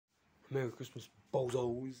Merry Christmas,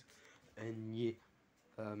 bozos, and yeah,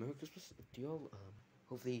 Merry Christmas to y'all.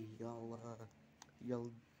 Hopefully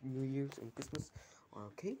y'all New Year's and Christmas are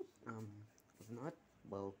okay. If not,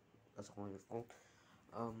 well, that's all your fault.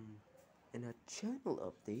 In a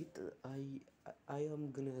channel update, I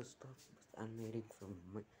am gonna start animating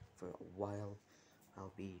for a while.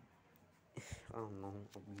 I'll be, I don't know,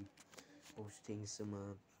 I'll be posting some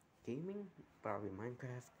gaming, probably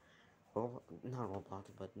Minecraft. Well, not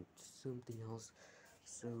Roblox, but something else.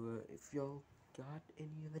 So if y'all got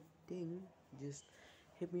any other thing, just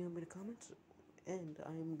hit me up in the comments, and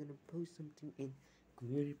I'm gonna post something in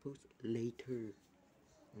community post later.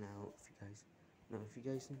 If you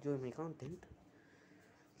guys enjoy my content,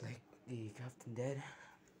 like the Captain Dead,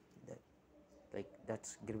 that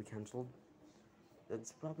that's gonna be cancelled.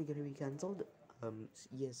 That's probably gonna be cancelled.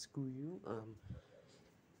 Yes, screw you.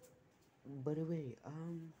 By the way,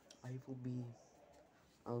 I will be,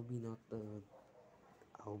 I'll be not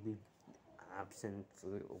I'll be absent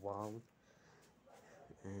for a while,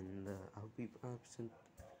 and I'll be absent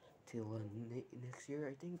till next year,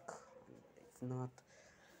 I think. If not,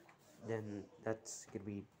 then that's gonna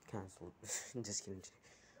be cancelled. Just kidding.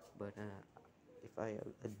 But if I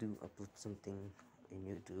do upload something in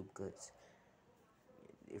YouTube, because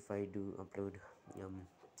if I do upload,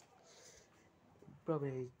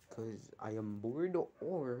 probably because I am bored,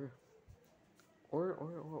 or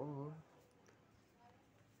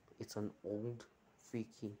it's an old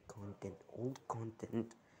freaking content, old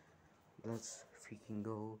content. Let's freaking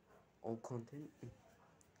go. Old content,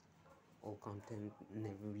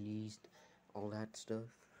 never released, all that stuff.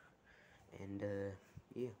 And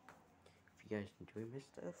yeah, if you guys enjoy my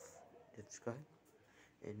stuff, subscribe.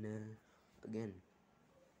 And again,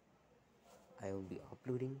 I will be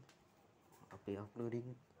uploading.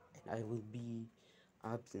 And I will be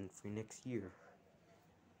absent for next year.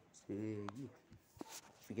 So yeah,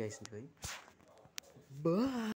 if you guys enjoy, bye.